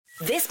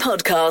This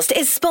podcast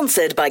is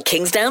sponsored by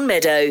Kingsdown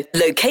Meadow,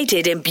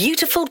 located in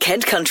beautiful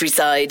Kent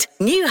countryside.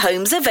 New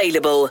homes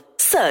available.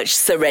 Search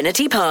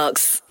Serenity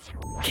Parks.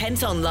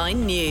 Kent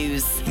Online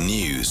News.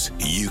 News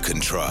you can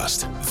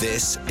trust.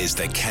 This is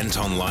the Kent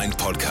Online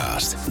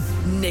Podcast.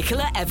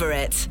 Nicola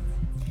Everett.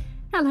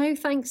 Hello,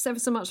 thanks ever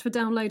so much for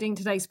downloading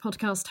today's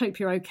podcast. Hope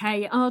you're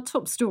okay. Our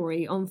top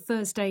story on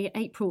Thursday,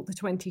 April the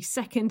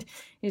 22nd,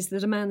 is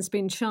that a man's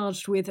been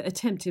charged with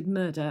attempted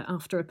murder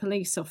after a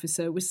police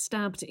officer was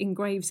stabbed in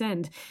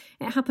Gravesend.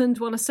 It happened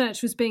while a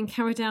search was being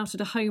carried out at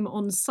a home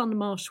on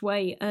Sunmarsh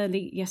Way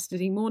early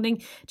yesterday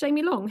morning.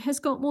 Jamie Long has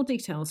got more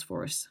details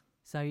for us.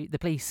 So the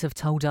police have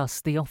told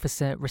us the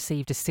officer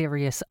received a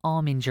serious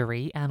arm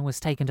injury and was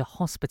taken to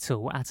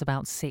hospital at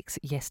about 6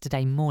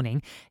 yesterday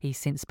morning. He's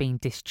since been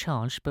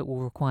discharged but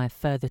will require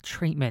further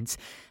treatment.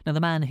 Now, the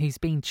man who's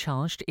been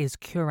charged is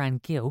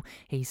Kuran Gill.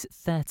 He's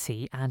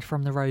 30 and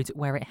from the road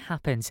where it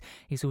happened.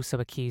 He's also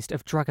accused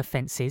of drug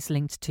offences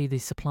linked to the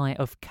supply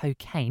of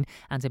cocaine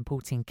and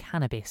importing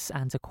cannabis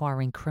and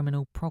acquiring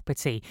criminal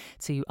property.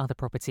 2 other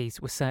properties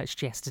were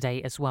searched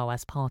yesterday as well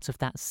as part of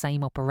that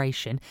same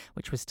operation,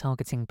 which was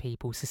targeting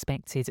people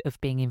suspected of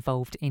being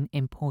involved in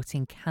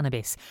importing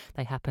cannabis.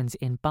 They happened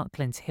in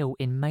Buckland Hill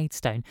in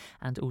Maidstone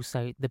and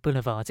also the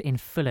Boulevard in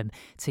Fulham.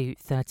 2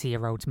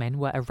 30-year-old men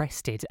were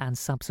arrested and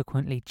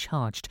subsequently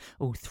charged.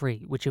 All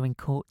 3 were due in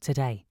court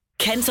today.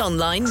 Kent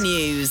Online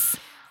News.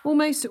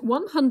 Almost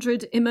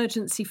 100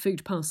 emergency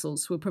food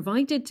parcels were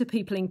provided to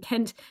people in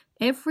Kent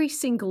every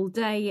single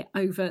day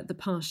over the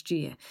past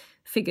year.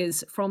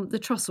 Figures from the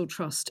Trussell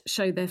Trust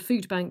show their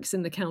food banks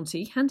in the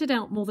county handed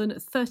out more than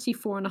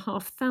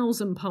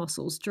 34,500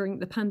 parcels during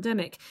the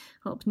pandemic,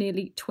 up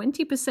nearly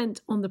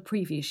 20% on the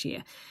previous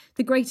year.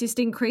 The greatest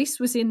increase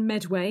was in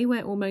Medway,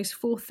 where almost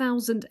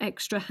 4,000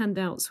 extra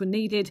handouts were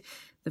needed.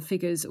 The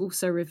figures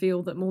also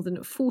reveal that more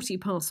than 40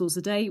 parcels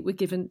a day were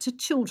given to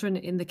children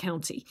in the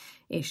county.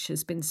 Ish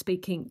has been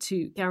speaking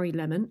to Gary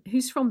Lemon,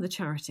 who's from the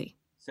charity.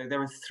 So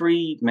there are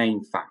 3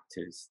 main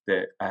factors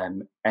that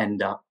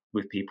end up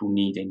with people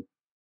needing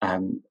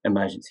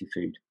emergency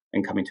food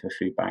and coming to a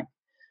food bank.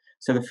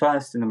 So the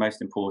first and the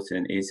most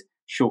important is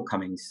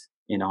shortcomings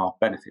in our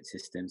benefit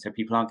system. So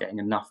people aren't getting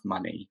enough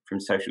money from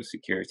Social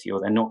Security, or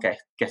they're not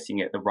getting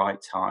it at the right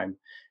time.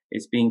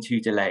 It's being too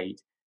delayed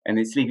and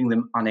it's leaving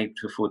them unable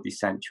to afford the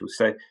essentials.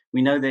 So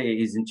we know that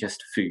it isn't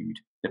just food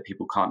that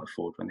people can't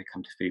afford when they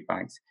come to food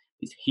banks.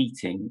 It's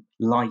heating,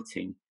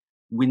 lighting,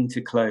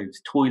 winter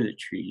clothes,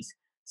 toiletries,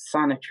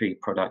 sanitary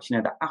products,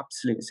 the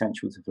absolute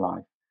essentials of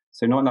life.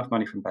 So not enough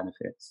money from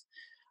benefits.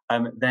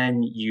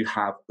 Then you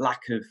have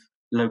lack of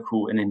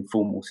local and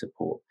informal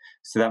support.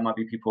 So that might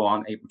be people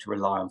aren't able to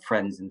rely on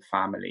friends and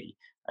family,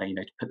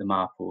 to put them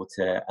up or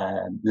to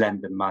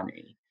lend them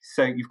money.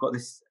 So you've got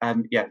this,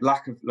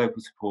 lack of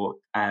local support,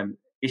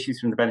 issues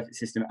from the benefit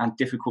system, and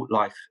difficult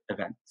life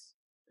events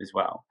as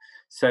well.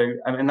 So,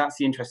 and that's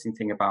the interesting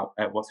thing about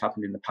what's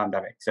happened in the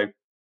pandemic. So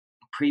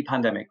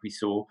pre-pandemic, we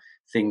saw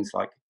things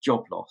like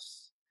job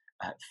loss,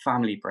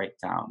 family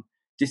breakdown,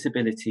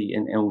 disability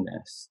and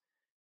illness.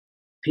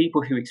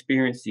 People who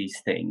experience these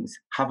things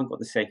haven't got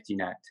the safety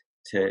net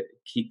to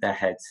keep their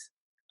heads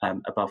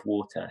above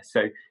water.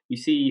 So you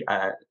see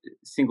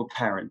single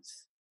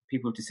parents,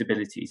 people with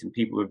disabilities and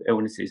people with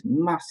illnesses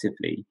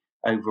massively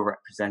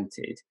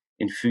overrepresented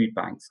in food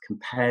banks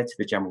compared to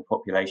the general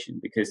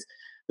population because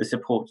the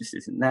support just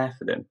isn't there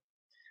for them.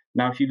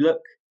 Now, if you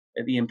look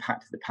at the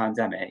impact of the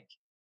pandemic,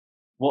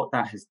 what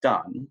that has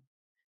done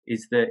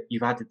is that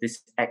you've added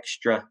this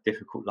extra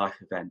difficult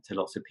life event to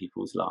lots of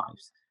people's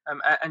lives.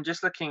 And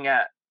just looking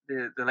at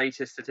the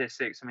latest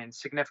statistics,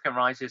 significant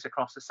rises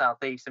across the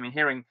southeast.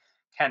 Here in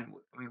Kent,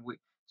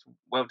 it's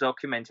well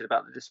documented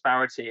about the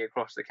disparity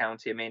across the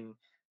county.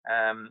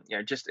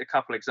 Just a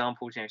couple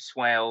examples.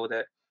 Swale,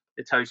 the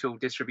total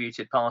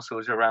distributed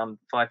parcels are around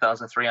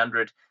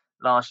 5,300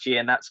 last year,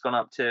 and that's gone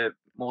up to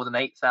more than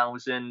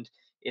 8,000.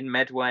 In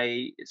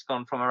Medway, it's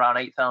gone from around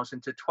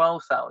 8,000 to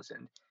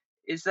 12,000.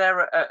 Is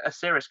there a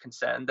serious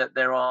concern that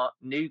there are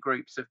new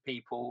groups of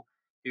people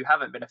who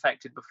haven't been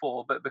affected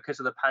before, but because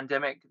of the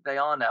pandemic, they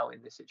are now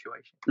in this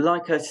situation?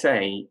 Like I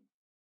say,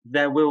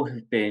 there will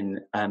have been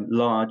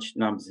large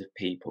numbers of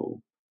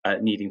people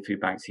needing food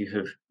banks who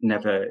have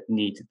never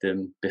needed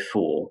them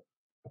before.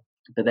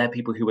 But they're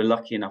people who were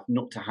lucky enough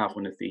not to have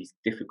one of these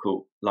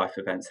difficult life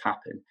events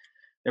happen.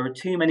 There are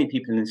too many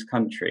people in this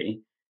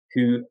country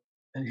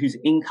whose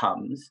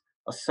incomes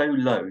are so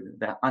low that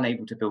they're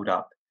unable to build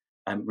up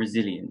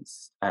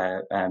resilience,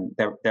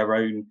 their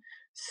own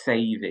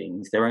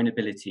savings, their own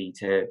ability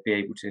to be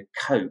able to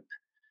cope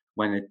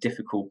when a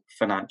difficult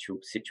financial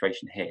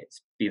situation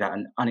hits, be that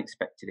an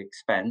unexpected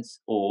expense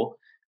or,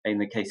 in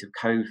the case of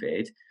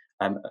COVID,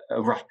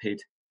 a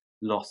rapid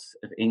loss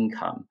of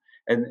income.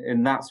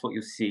 And that's what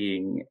you're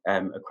seeing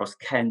across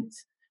Kent,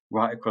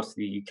 right across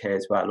the UK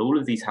as well. All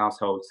of these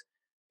households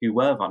who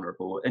were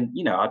vulnerable. And,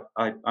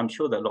 I'm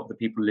sure that a lot of the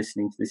people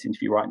listening to this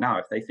interview right now,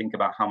 if they think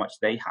about how much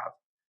they have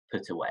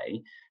put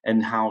away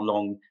and how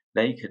long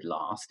they could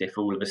last if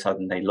all of a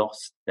sudden they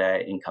lost their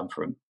income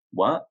from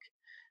work,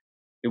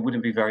 it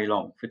wouldn't be very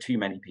long for too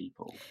many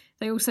people.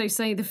 They also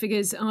say the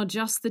figures are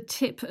just the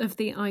tip of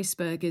the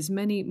iceberg, as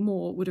many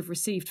more would have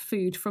received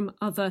food from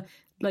other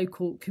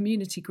local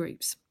community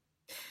groups.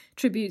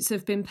 Tributes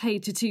have been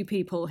paid to 2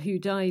 people who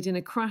died in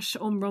a crash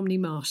on Romney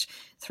Marsh.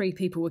 3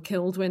 people were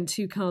killed when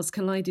 2 cars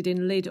collided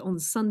in Lydd on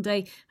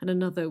Sunday, and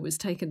another was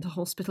taken to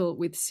hospital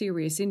with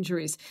serious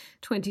injuries.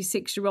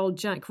 26-year-old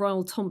Jack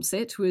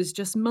Ryle-Thompson was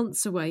just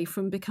months away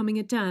from becoming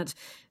a dad.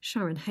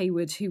 Sharon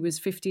Hayward, who was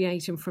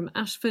 58 and from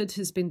Ashford,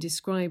 has been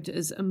described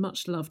as a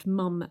much-loved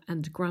mum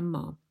and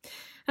grandma.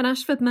 An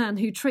Ashford man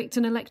who tricked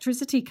an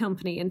electricity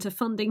company into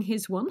funding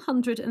his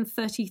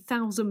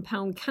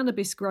 £130,000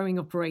 cannabis growing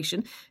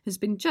operation has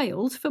been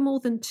jailed for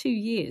more than 2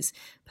 years.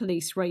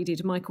 Police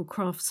raided Michael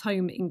Craft's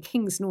home in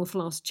Kingsnorth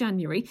last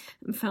January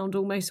and found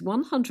almost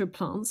 100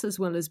 plants as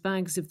well as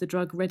bags of the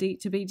drug ready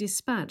to be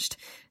dispatched.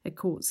 The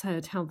courts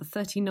heard how the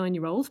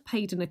 39-year-old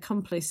paid an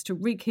accomplice to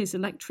rig his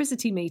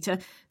electricity meter,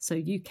 so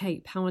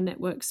UK Power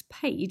Networks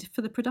paid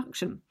for the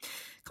production.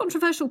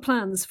 Controversial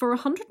plans for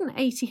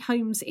 180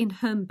 homes in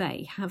Herne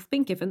Bay have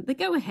been given the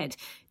go-ahead,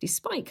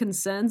 despite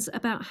concerns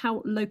about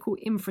how local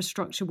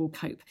infrastructure will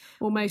cope.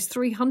 Almost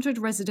 300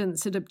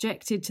 residents had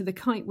objected to the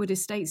Kitewood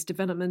Estates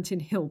development in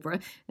Hillborough,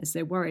 as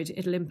they're worried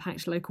it'll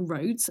impact local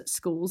roads,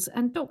 schools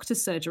and doctor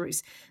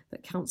surgeries.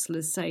 But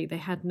councillors say they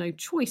had no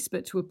choice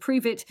but to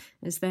approve it,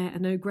 as there are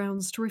no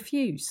grounds to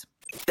refuse.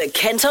 The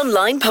Kent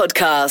Online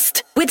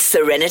Podcast with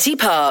Serenity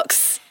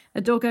Parks. A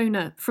dog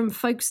owner from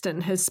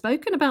Folkestone has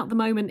spoken about the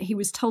moment he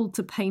was told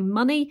to pay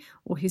money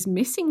or his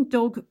missing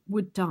dog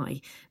would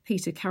die.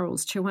 Peter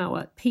Carroll's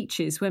Chihuahua,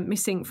 Peaches, went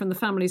missing from the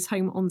family's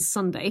home on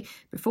Sunday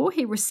before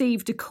he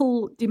received a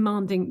call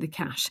demanding the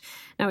cash.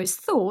 Now, it's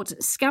thought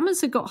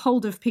scammers had got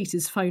hold of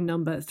Peter's phone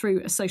number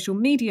through a social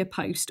media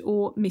post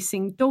or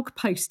missing dog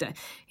poster.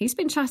 He's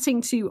been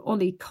chatting to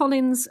Ollie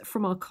Collins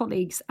from our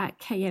colleagues at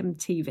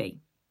KMTV.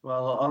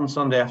 Well, on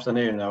Sunday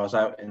afternoon, I was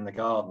out in the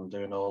garden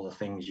doing all the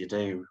things you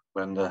do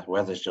when the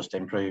weather's just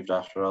improved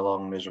after a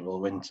long,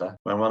 miserable winter,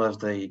 when one of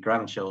the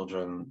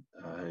grandchildren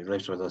who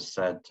lives with us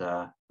said,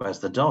 "Where's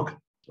the dog?"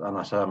 And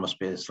I said, "I must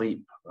be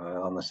asleep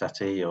on the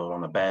settee or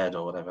on a bed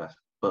or whatever."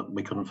 But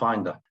we couldn't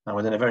find her. And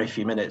within a very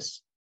few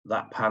minutes,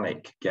 that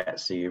panic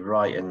gets you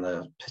right in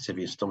the pit of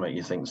your stomach.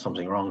 You think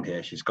something wrong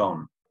here, she's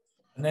gone.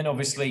 And then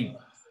obviously,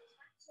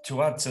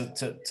 to add to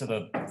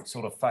the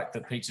sort of fact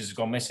that Peaches has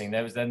gone missing,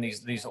 there was then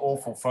these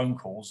awful phone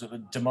calls that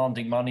were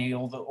demanding money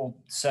or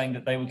saying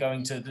that they were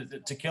going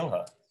to kill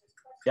her.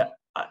 Yeah,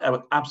 I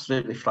was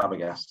absolutely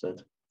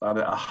flabbergasted.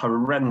 A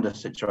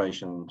horrendous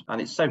situation. And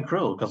it's so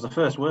cruel because the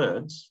first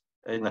words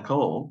in the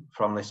call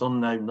from this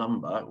unknown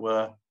number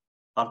were,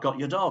 "I've got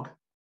your dog."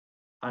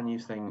 And you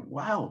think,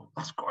 wow,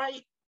 that's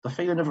great. The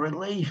feeling of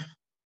relief.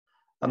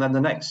 And then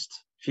the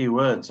next few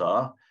words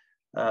are,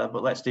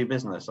 "But let's do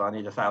business. I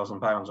need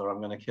 £1,000 or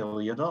I'm going to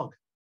kill your dog."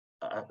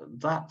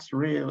 That's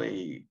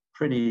really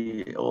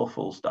pretty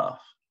awful stuff.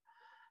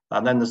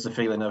 And then there's the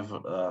feeling of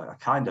a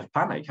kind of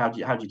panic. How do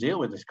you deal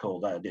with this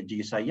call? Do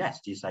you say yes?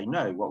 Do you say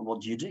no?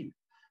 What do you do?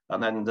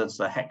 And then there's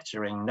the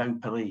hectoring, no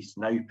police,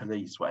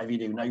 whatever you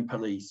do, no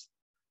police.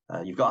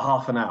 You've got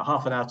half an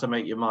hour to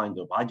make your mind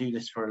up. I do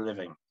this for a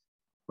living.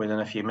 Within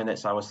a few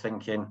minutes, I was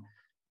thinking,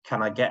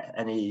 can I get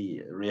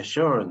any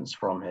reassurance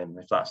from him,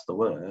 if that's the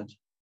word,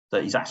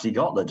 that he's actually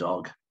got the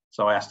dog?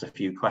 So I asked a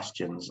few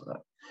questions.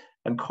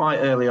 And quite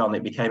early on,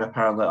 it became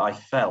apparent that I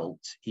felt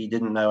he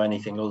didn't know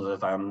anything other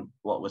than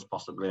what was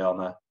possibly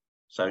on a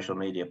social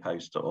media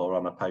post or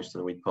on a poster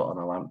that we'd put on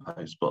a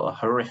lamppost. But a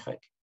horrific,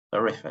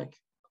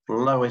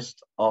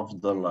 lowest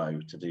of the low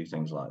to do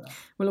things like that.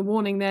 Well, a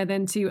warning there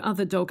then to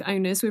other dog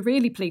owners. We're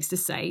really pleased to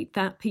say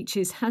that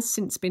Peaches has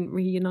since been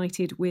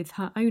reunited with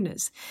her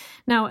owners.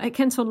 Now, at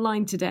Kent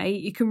Online today,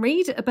 you can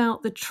read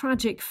about the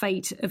tragic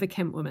fate of a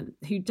Kent woman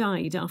who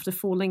died after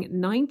falling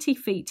 90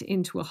 feet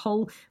into a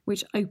hole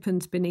which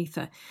opened beneath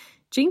her.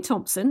 Jean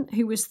Thompson,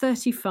 who was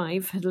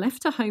 35, had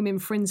left her home in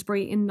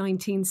Frinsbury in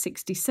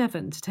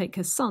 1967 to take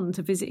her son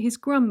to visit his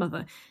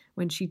grandmother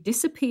when she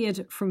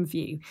disappeared from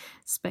view.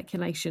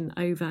 Speculation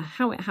over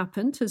how it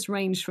happened has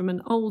ranged from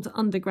an old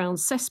underground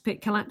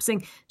cesspit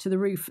collapsing to the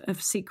roof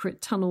of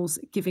secret tunnels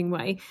giving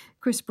way.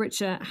 Chris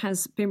Britcher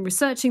has been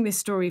researching this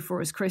story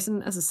for us, Chris,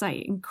 and as I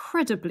say,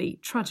 incredibly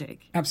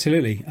tragic.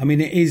 Absolutely. I mean,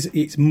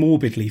 it's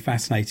morbidly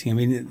fascinating. I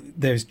mean,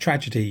 there's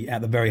tragedy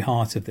at the very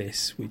heart of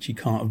this, which you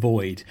can't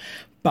avoid.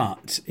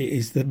 But it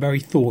is the very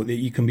thought that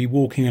you can be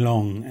walking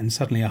along and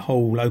suddenly a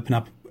hole open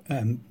up,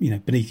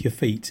 beneath your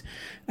feet,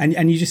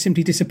 and you just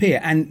simply disappear.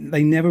 And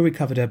they never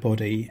recovered her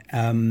body.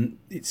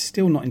 It's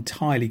still not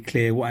entirely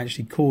clear what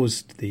actually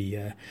caused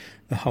the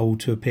hole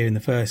to appear in the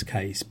first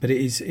case. But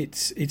it's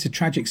a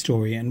tragic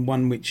story, and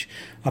one which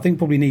I think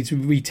probably needs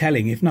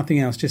retelling, if nothing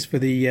else, just for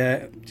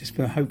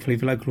hopefully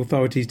for local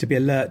authorities to be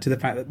alert to the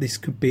fact that this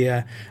could be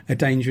a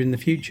danger in the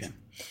future.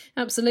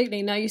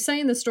 Absolutely. Now, you say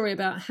in the story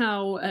about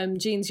how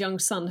Jean's young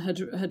son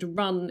had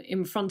run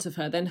in front of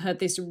her, then heard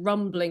this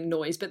rumbling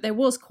noise, but there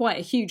was quite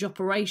a huge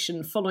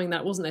operation following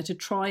that, wasn't there, to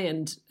try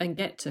and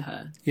get to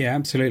her? Yeah,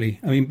 absolutely.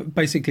 I mean,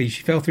 basically,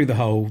 she fell through the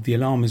hole, the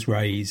alarm was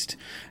raised,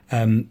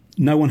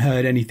 no one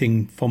heard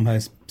anything from her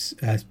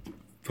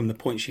from the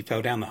point she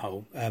fell down the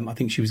hole. I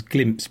think she was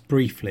glimpsed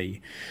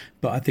briefly,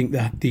 but I think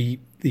that the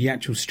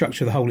actual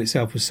structure of the hole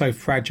itself was so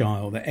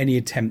fragile that any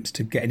attempts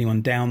to get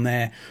anyone down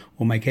there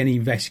or make any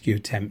rescue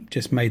attempt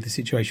just made the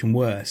situation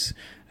worse.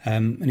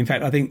 And in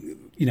fact, I think,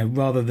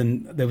 rather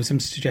than, there was some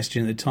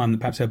suggestion at the time that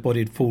perhaps her body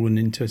had fallen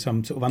into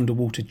some sort of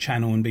underwater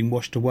channel and been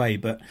washed away,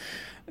 but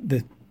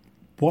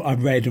what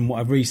I've read and what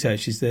I've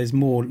researched is there's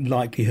more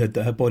likelihood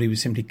that her body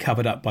was simply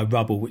covered up by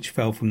rubble which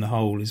fell from the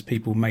hole as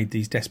people made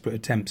these desperate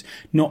attempts.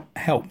 Not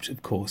helped,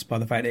 of course, by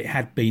the fact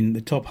that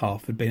the top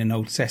half had been an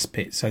old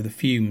cesspit, so the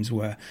fumes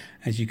were,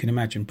 as you can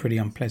imagine, pretty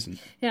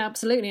unpleasant. Yeah,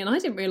 absolutely. And I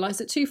didn't realise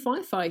that 2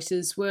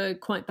 firefighters were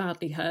quite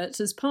badly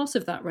hurt as part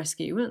of that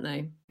rescue, weren't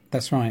they?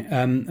 That's right.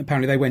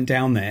 Apparently they went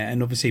down there,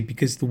 and obviously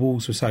because the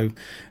walls were so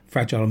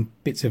fragile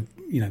and bits of,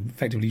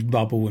 effectively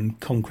rubble and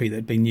concrete that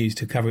had been used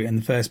to cover it in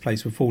the first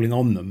place were falling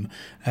on them.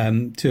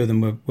 2 of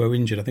them were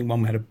injured. I think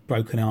one had a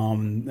broken arm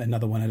and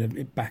another one had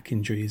a back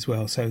injury as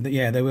well. So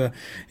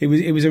it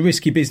was a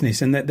risky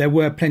business, and that there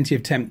were plenty of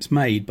attempts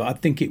made, but I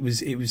think it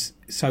was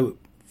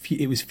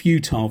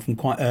futile from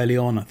quite early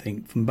on, I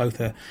think, from both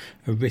a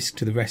risk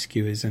to the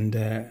rescuers and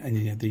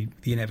the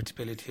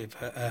inevitability of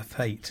her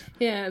fate.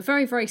 Yeah,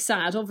 very, very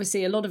sad.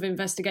 Obviously, a lot of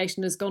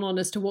investigation has gone on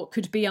as to what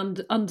could be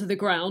under the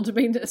ground. I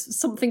mean,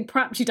 something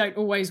perhaps you don't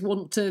always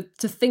want to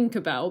think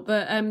about,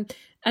 but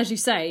as you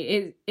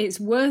say, it's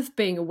worth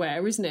being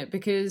aware, isn't it?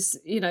 Because,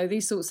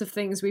 these sorts of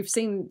things, we've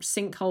seen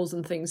sinkholes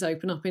and things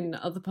open up in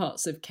other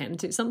parts of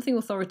Kent. It's something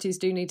authorities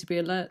do need to be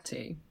alert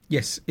to.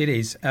 Yes, it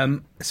is,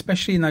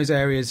 especially in those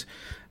areas,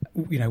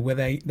 where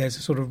there's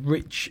a sort of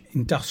rich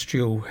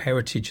industrial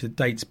heritage that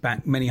dates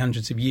back many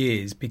hundreds of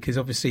years, because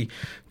obviously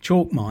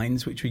chalk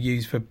mines, which were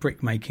used for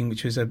brick making,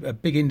 which was a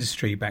big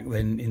industry back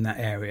then in that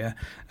area,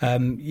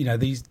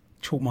 these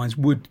chalk mines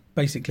would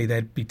basically,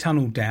 they'd be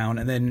tunnelled down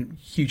and then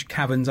huge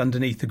caverns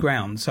underneath the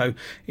ground. So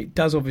it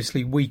does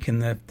obviously weaken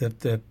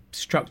the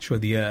structure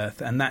of the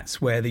earth, and that's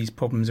where these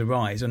problems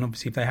arise. And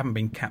obviously if they haven't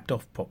been capped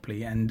off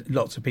properly and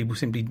lots of people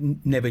simply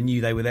never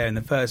knew they were there in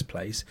the first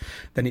place,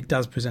 then it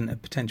does present a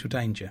potential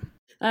danger.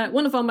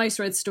 One of our most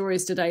read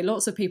stories today,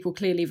 lots of people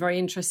clearly very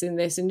interested in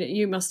this, and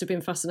you must have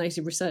been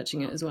fascinated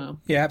researching it as well.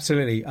 Yeah,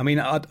 absolutely. I mean,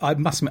 I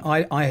must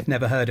admit, I had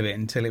never heard of it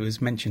until it was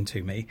mentioned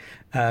to me,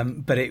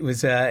 but it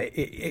was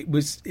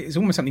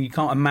almost something you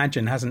can't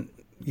imagine hasn't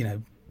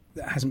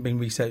been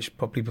researched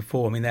properly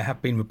before. I mean, there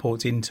have been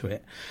reports into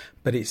it,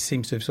 but it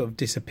seems to have sort of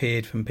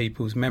disappeared from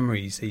people's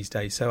memories these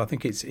days. So I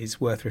think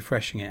it's worth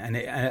refreshing it. And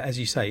as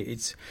you say,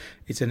 it's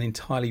an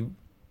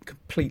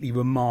completely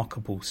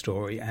remarkable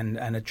story and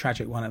a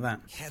tragic one at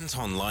that. Kent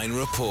Online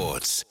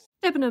reports.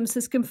 Debenhams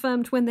has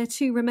confirmed when their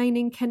 2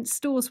 remaining Kent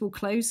stores will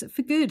close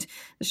for good.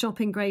 The shop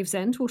in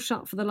Gravesend will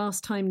shut for the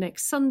last time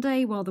next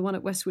Sunday, while the one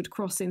at Westwood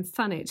Cross in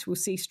Thanet will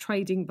cease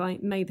trading by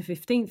May the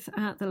 15th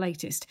at the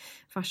latest.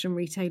 Fashion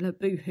retailer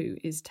Boohoo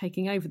is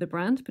taking over the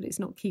brand, but it's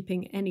not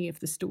keeping any of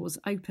the stores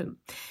open.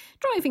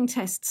 Driving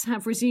tests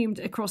have resumed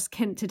across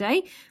Kent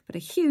today, but a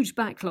huge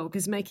backlog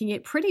is making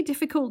it pretty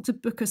difficult to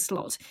book a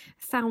slot.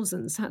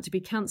 Thousands had to be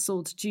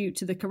cancelled due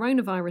to the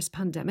coronavirus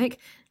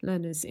pandemic.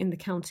 Learners in the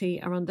county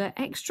are under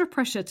extra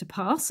pressure to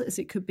pass, as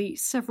it could be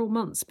several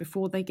months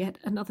before they get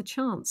another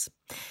chance.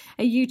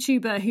 A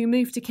YouTuber who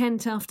moved to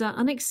Kent after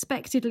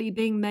unexpectedly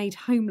being made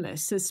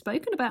homeless has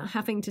spoken about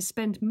having to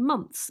spend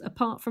months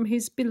apart from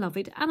his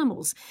beloved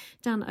animals.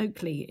 Dan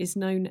Oakley is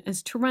known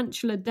as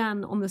Tarantula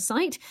Dan on the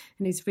site,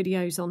 and his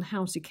videos on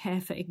how to care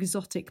for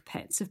exotic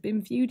pets have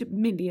been viewed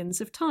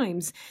millions of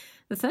times.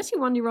 The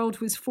 31-year-old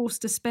was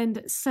forced to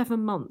spend 7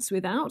 months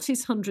without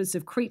his hundreds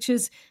of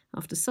creatures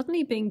after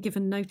suddenly being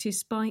given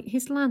notice by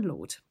his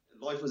landlord.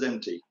 Life was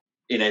empty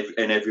in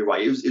every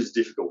way. It was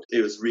difficult.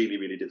 It was really,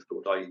 really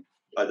difficult.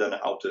 I don't know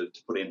how to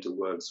put it into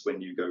words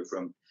when you go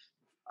from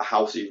a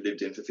house that you've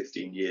lived in for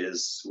 15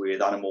 years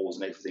with animals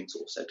and everything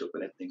sort of set up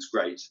and everything's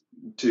great,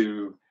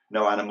 to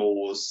no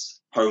animals,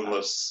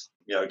 homeless,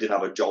 didn't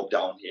have a job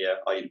down here.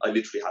 I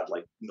literally had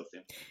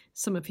nothing.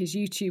 Some of his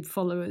YouTube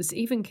followers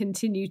even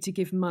continued to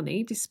give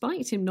money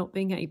despite him not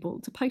being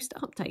able to post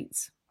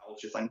updates. I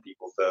should thank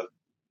people for,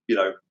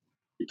 you're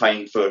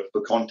paying for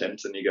content,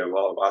 and you go,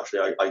 well,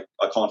 actually,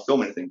 I can't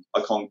film anything.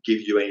 I can't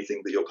give you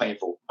anything that you're paying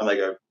for. And they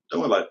go,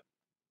 don't worry about it.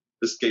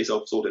 Just get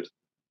yourself sorted.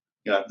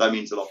 That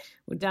means a lot.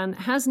 Well, Dan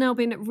has now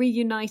been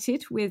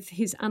reunited with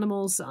his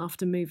animals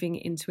after moving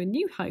into a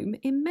new home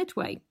in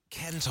Medway.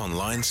 Kent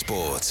Online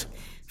Sport.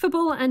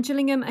 Football and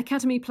Gillingham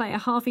Academy player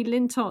Harvey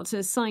Lintott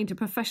has signed a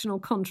professional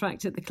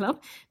contract at the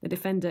club. The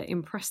defender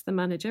impressed the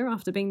manager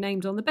after being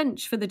named on the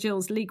bench for the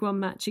Gills League One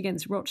match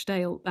against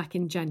Rochdale back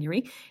in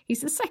January.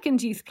 He's the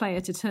second youth player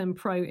to turn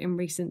pro in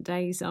recent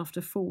days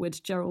after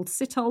forward Gerald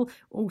Sitol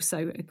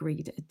also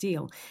agreed a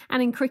deal.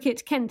 And in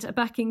cricket, Kent are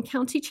back in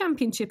county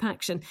championship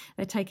action.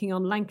 They're taking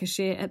on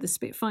Lancashire at the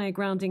Spitfire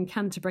ground in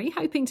Canterbury,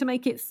 hoping to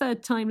make it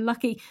third time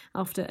lucky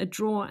after a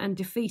draw and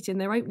defeat in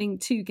their opening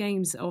 2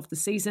 games of the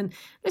season.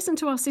 Listen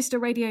to our sister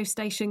radio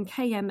station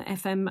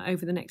KMFM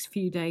over the next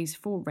few days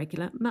for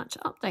regular match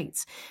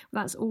updates.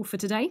 That's all for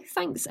today.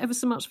 Thanks ever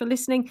so much for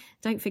listening.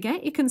 Don't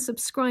forget you can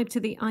subscribe to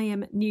the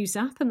IM News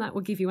app and that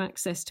will give you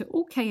access to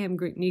all KM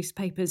Group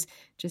newspapers.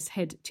 Just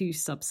head to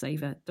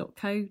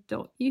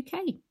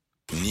subsaver.co.uk.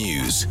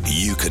 News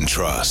you can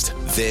trust.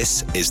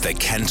 This is the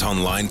Kent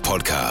Online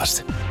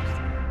Podcast.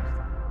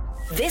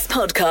 This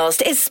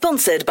podcast is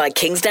sponsored by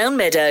Kingsdown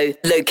Meadow,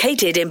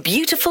 located in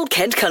beautiful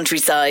Kent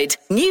countryside.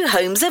 New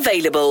homes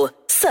available.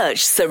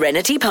 Search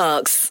Serenity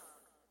Parks.